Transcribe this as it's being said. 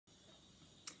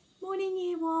morning,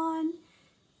 Year 1.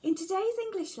 In today's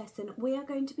English lesson, we are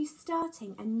going to be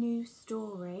starting a new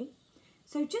story.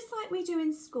 So just like we do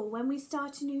in school, when we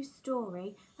start a new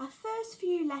story, our first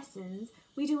few lessons,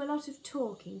 we do a lot of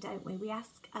talking, don't we? We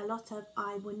ask a lot of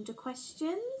I wonder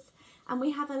questions and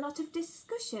we have a lot of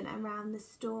discussion around the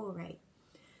story.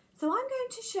 So I'm going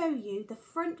to show you the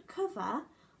front cover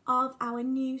of our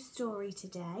new story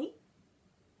today.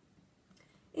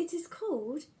 It is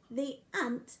called The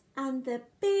Ant and the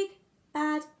Big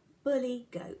Bad Bully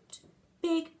Goat.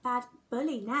 Big Bad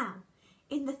Bully. Now,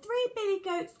 in the Three Billy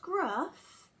Goats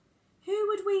Gruff, who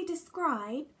would we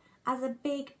describe as a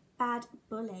big bad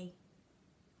bully?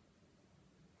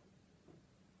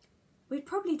 We'd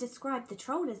probably describe the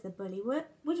troll as the bully,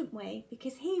 wouldn't we?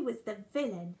 Because he was the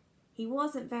villain. He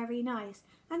wasn't very nice.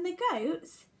 And the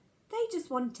goats, they just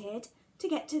wanted to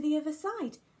get to the other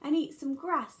side and eat some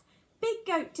grass. Big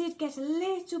Goat did get a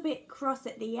little bit cross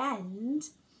at the end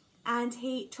and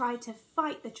he tried to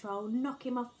fight the troll, knock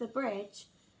him off the bridge.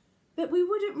 But we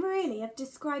wouldn't really have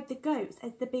described the goats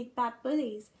as the big bad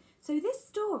bullies. So this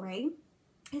story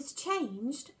has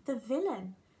changed the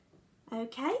villain.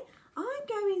 Okay, I'm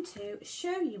going to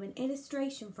show you an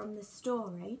illustration from the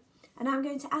story and I'm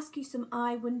going to ask you some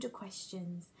I wonder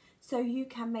questions so you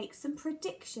can make some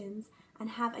predictions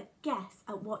and have a guess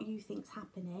at what you think's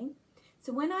happening.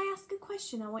 So when I ask a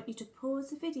question, I want you to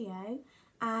pause the video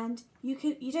and you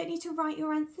don't need to write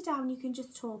your answer down, you can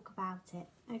just talk about it,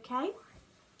 okay?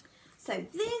 So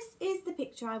this is the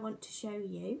picture I want to show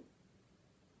you.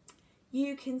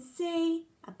 You can see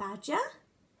a badger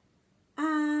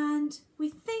and we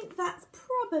think that's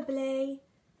probably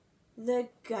the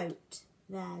goat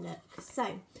there, look.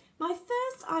 So my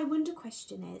first I wonder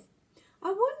question is, I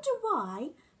wonder why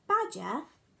Badger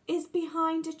is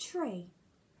behind a tree.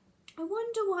 I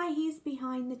wonder why he's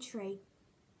behind the tree.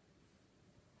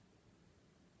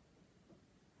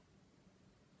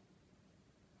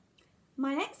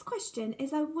 My next question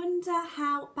is, I wonder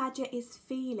how Badger is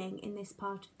feeling in this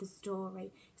part of the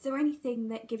story. Is there anything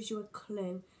that gives you a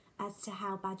clue as to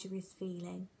how Badger is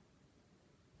feeling?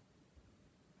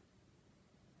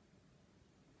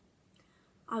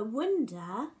 I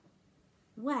wonder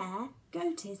where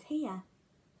Goat is here.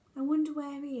 I wonder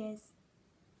where he is.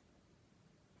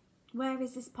 Where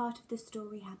is this part of the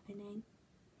story happening?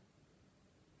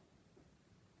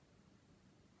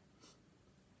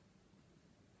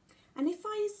 And if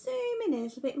I zoom in a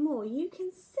little bit more, you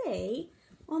can see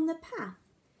on the path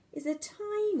is a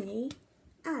tiny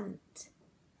ant.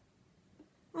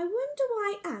 I wonder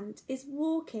why Ant is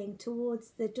walking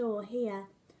towards the door here.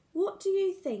 What do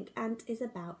you think Ant is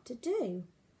about to do?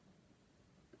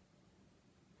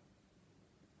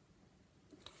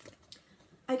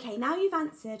 Okay, now you've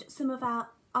answered some of our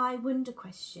I wonder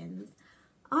questions.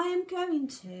 I am going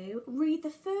to read the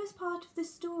first part of the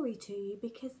story to you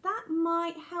because that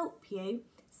might help you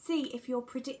see if your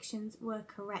predictions were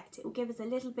correct. It will give us a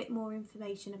little bit more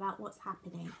information about what's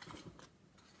happening.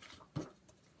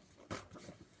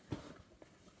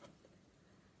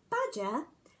 Badger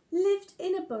lived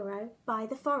in a burrow by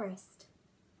the forest.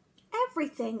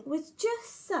 Everything was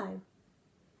just so.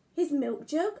 His milk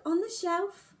jug on the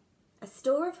shelf, a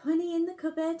store of honey in the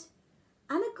cupboard,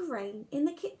 and a grain in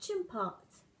the kitchen pot.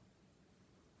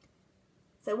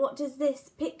 So what does this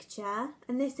picture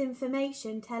and this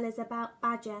information tell us about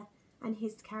Badger and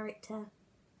his character?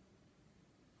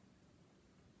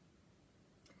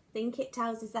 I think it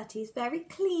tells us that he's very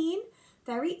clean,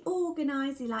 very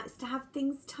organised. He likes to have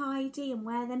things tidy and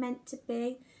where they're meant to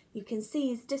be. You can see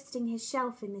he's dusting his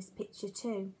shelf in this picture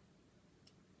too.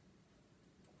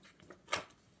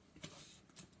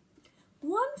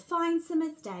 One fine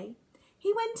summer's day,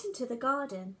 he went into the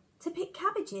garden to pick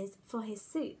cabbages for his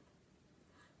soup.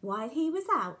 While he was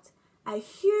out, a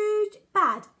huge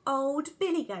bad old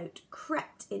billy goat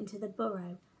crept into the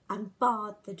burrow and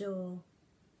barred the door.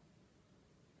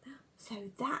 So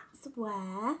that's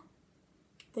where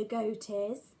the goat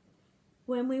is.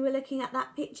 When we were looking at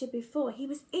that picture before, he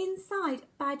was inside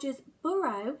Badger's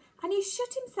burrow and he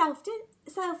shut himself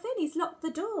in. He's locked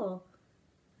the door.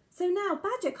 So now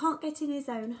Badger can't get in his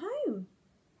own home.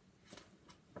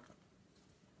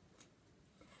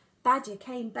 Badger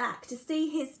came back to see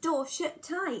his door shut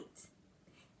tight.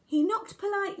 He knocked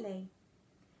politely.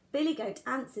 Billy Goat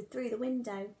answered through the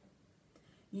window.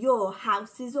 Your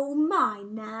house is all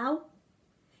mine now.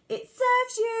 It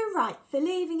serves you right for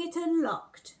leaving it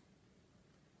unlocked.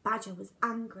 Badger was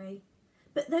angry,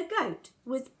 but the goat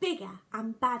was bigger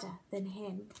and badder than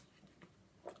him.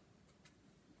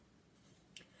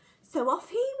 So off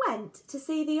he went to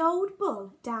see the old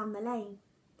bull down the lane,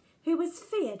 who was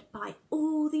feared by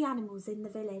all the animals in the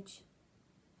village.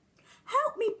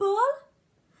 Help me, Bull!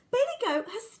 Billy Goat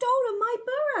has stolen my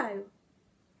burrow.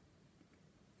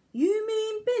 You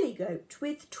mean Billy Goat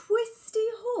with twisty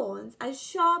horns as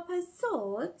sharp as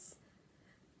swords?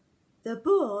 The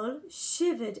bull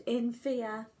shivered in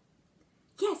fear.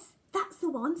 Yes, that's the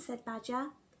one, said Badger.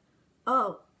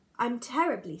 Oh, I'm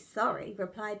terribly sorry,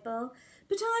 replied Bull,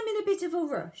 but I'm in a bit of a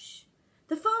rush.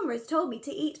 The farmer has told me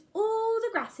to eat all the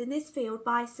grass in this field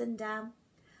by sundown.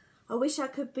 I wish I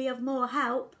could be of more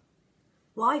help.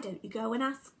 Why don't you go and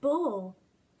ask Bull?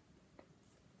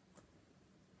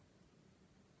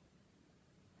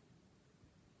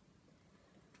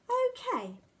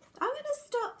 Okay, I'm going to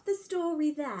stop the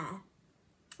story there,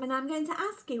 and I'm going to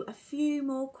ask you a few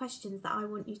more questions that I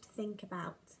want you to think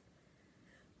about.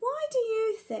 Why do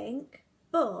you think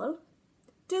Bull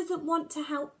doesn't want to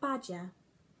help Badger?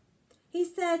 He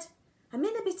said, I'm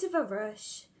in a bit of a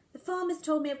rush. The farmer's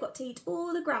told me I've got to eat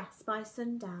all the grass by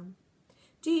sundown.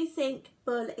 Do you think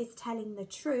Bull is telling the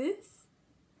truth?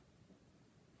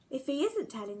 If he isn't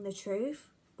telling the truth,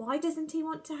 why doesn't he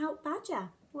want to help Badger?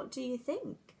 What do you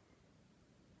think?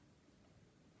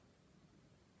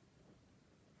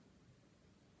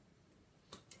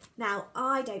 Now,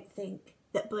 I don't think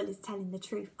that Bull is telling the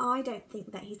truth. I don't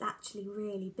think that he's actually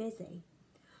really busy.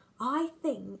 I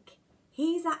think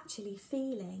he's actually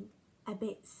feeling a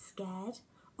bit scared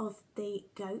of the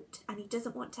goat, and he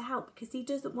doesn't want to help because he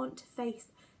doesn't want to face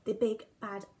the big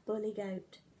bad bully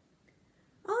goat.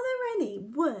 Are there any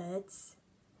words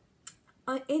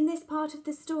in this part of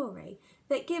the story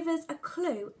that give us a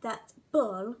clue that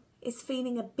Bull is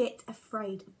feeling a bit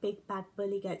afraid of big bad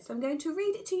bully goat? So I'm going to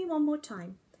read it to you one more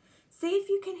time. See if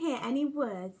you can hear any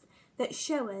words that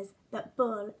show us that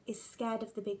Bull is scared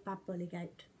of the big bad bully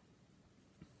goat.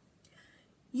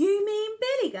 You mean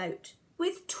Billy Goat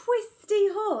with twisty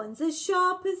horns as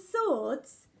sharp as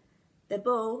swords? The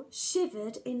bull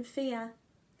shivered in fear.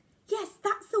 Yes,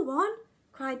 that's the one,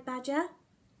 cried Badger.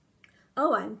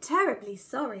 Oh, I'm terribly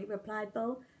sorry, replied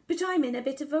Bull, but I'm in a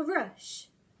bit of a rush.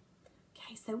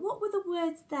 Okay, so what were the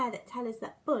words there that tell us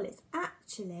that Bull is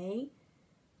actually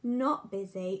not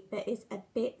busy, but is a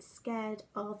bit scared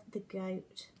of the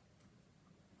goat?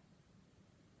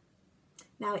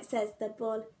 Now it says the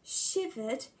bull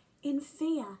shivered in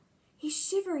fear. He's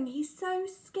shivering, he's so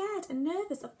scared and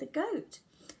nervous of the goat.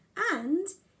 And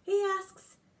he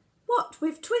asks, what,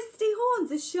 with twisty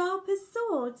horns as sharp as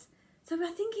swords? So I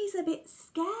think he's a bit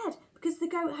scared because the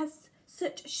goat has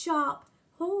such sharp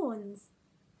horns.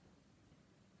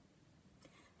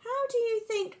 How do you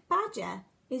think Badger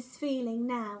is feeling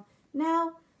now?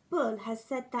 Now Bull has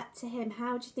said that to him,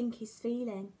 how do you think he's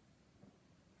feeling?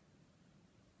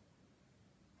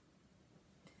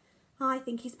 I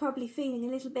think he's probably feeling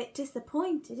a little bit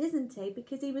disappointed, isn't he?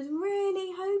 Because he was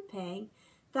really hoping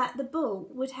that the bull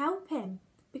would help him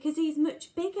because he's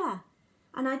much bigger.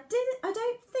 And I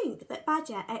don't think that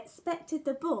Badger expected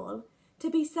the bull to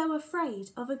be so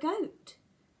afraid of a goat.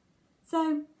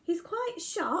 So he's quite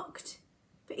shocked,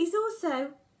 but he's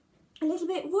also a little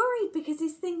bit worried because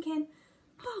he's thinking,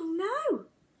 oh no,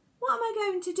 what am I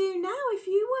going to do now if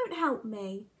you won't help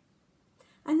me?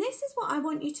 And this is what I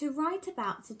want you to write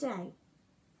about today.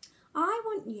 I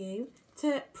want you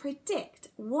to predict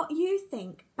what you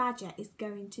think Badger is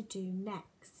going to do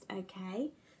next,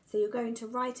 okay? So you're going to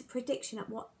write a prediction at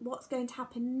what's going to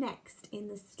happen next in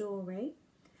the story.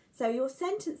 So your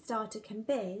sentence starter can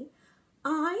be,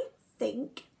 I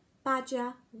think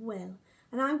Badger will.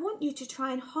 And I want you to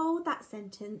try and hold that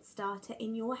sentence starter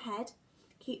in your head.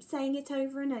 Keep saying it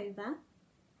over and over.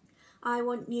 I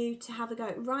want you to have a go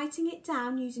at writing it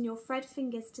down using your Fred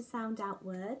fingers to sound out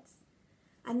words.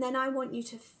 And then I want you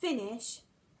to finish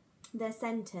the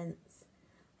sentence,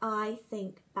 I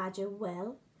think Badger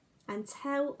will, and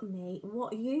tell me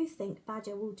what you think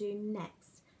Badger will do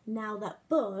next now that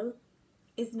Bull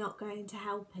is not going to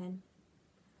help him.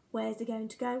 Where's he going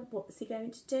to go? What's he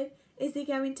going to do? Is he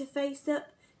going to face up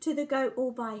to the goat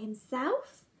all by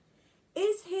himself?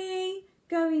 Is he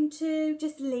going to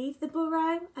just leave the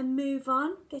burrow and move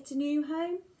on, get a new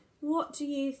home? What do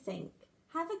you think?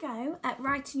 Have a go at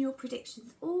writing your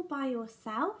predictions all by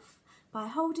yourself by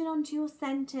holding on to your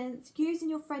sentence, using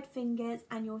your Fred fingers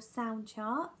and your sound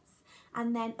charts,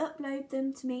 and then upload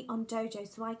them to me on Dojo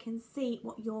so I can see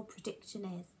what your prediction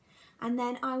is. And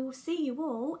then I will see you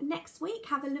all next week.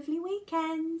 Have a lovely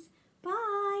weekend.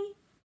 Bye.